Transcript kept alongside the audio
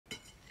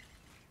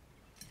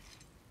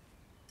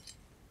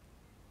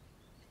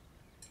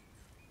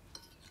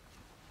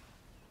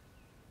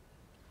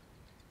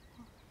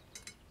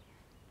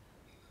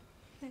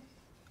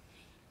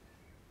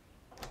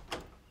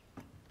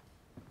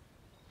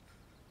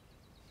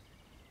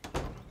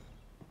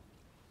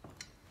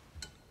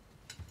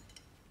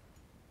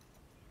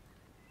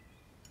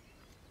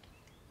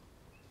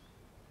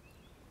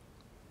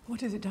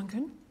What is it,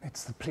 Duncan?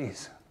 It's the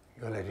police,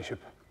 Your Ladyship.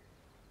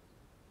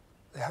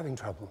 They're having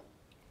trouble.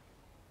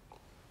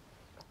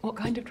 What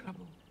kind of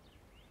trouble?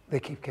 They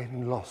keep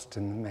getting lost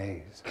in the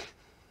maze.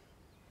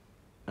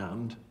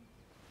 And?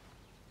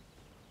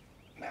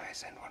 May I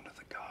send one of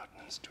the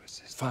gardeners to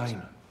assist?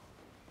 Fine.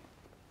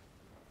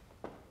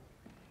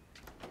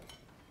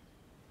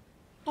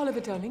 Oliver,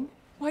 darling,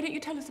 why don't you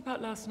tell us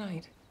about last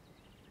night?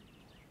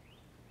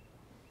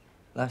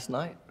 Last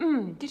night?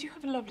 Did you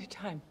have a lovely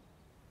time?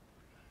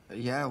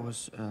 Yeah, it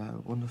was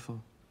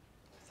wonderful.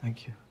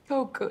 Thank you.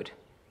 Oh, good.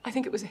 I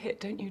think it was a hit,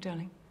 don't you,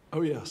 darling?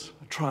 Oh, yes,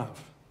 a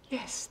triumph.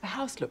 Yes, the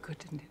house looked good,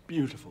 didn't it?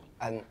 Beautiful.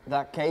 And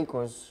that cake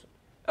was...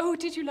 Oh,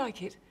 did you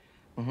like it?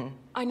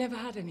 I never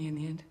had any in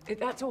the end.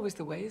 That's always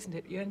the way, isn't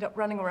it? You end up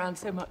running around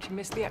so much you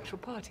miss the actual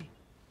party.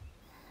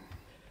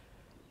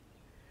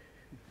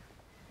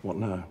 What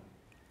now?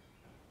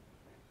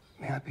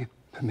 May I be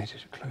permitted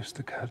to close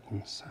the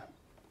curtains, sir?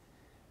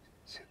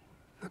 See,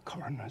 the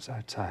coroner's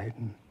outside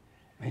and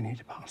may need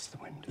to pass the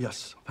window.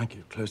 Yes, thank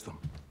you. Close them.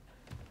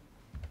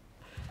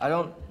 I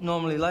don't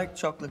normally like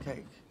chocolate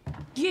cake.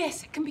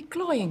 Yes, it can be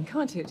cloying,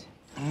 can't it?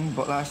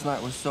 But last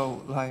night was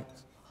so light.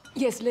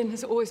 Yes, Lynn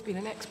has always been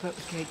an expert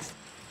with cakes.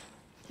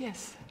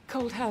 Yes,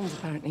 cold hands,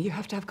 apparently. You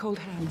have to have cold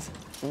hands.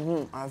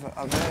 I've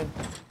heard.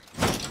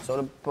 So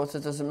the butter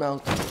doesn't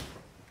melt.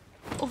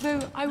 Although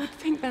I would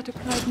think that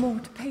applied more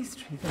to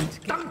pastry than to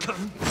cake.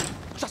 Duncan!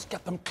 Just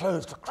get them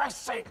closed, for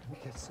Christ's sake!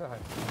 Yes, sir.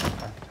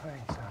 I'm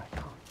trying, sir. I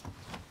can't.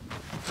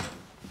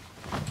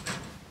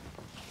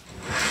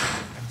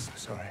 I'm so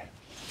sorry.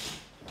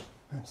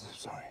 I'm so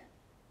sorry.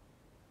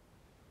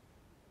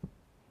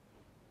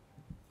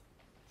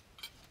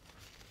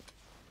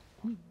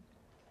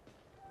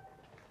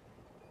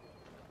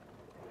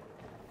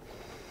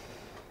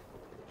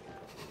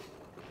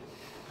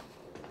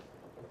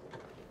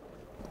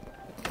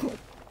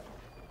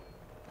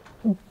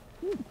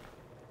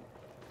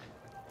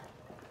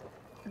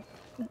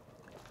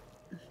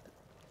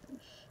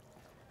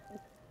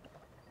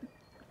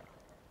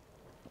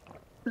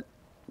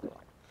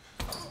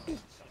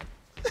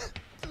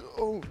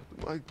 Oh,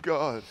 my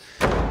God.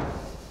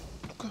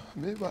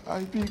 May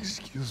I be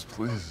excused,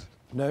 please?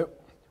 No,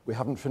 we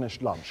haven't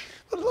finished lunch.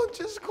 The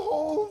lunch is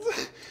cold.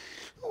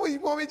 Oh,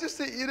 you want me just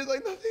to eat it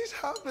like nothing's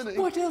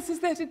happening? What else is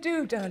there to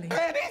do, darling?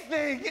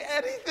 Anything,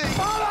 anything.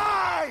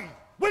 Molly!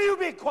 Will you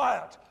be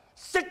quiet?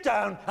 Sit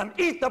down and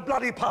eat the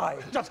bloody pie.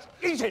 Just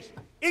eat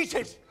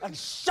it, and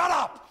shut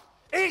up!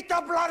 Eat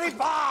the bloody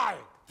pie!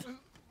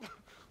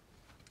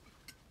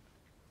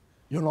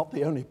 You're not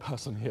the only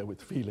person here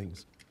with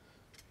feelings.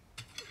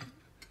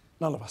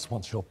 None of us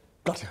wants your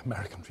bloody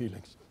American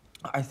feelings.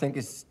 I think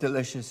it's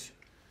delicious.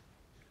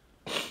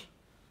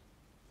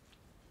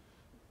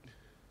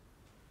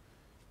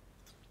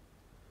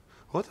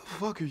 What the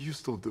fuck are you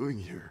still doing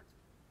here?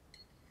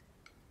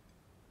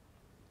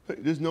 Hey,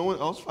 does no one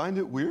else find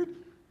it weird?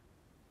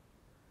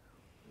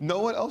 No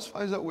one else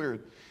finds that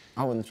weird?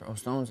 I wouldn't throw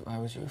stones if I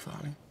was you,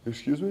 Father.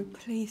 Excuse me?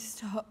 Please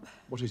stop.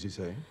 What is he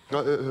saying? I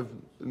have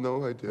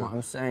no idea. What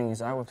I'm saying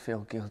is I would feel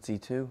guilty,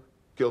 too.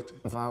 Guilty.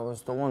 If I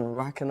was the one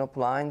racking up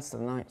lines the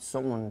night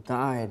someone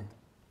died.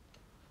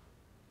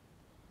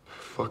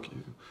 Fuck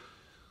you.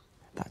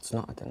 That's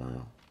not a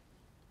denial.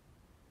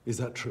 Is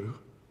that true?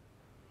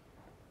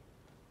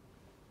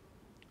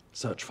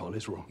 Search file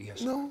is wrong.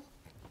 Yes. No.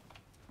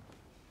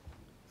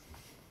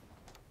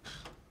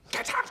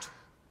 Get out!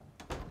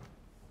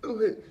 Oh,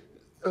 wait.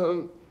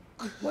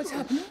 What's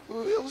happening?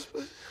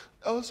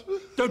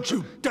 Elspeth? Don't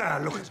you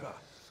dare look at her!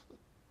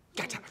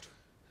 Get out!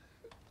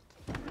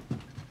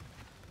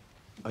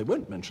 I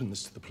won't mention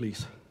this to the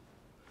police.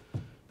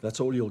 That's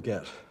all you'll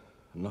get,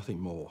 and nothing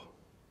more.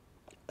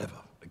 Ever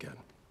again.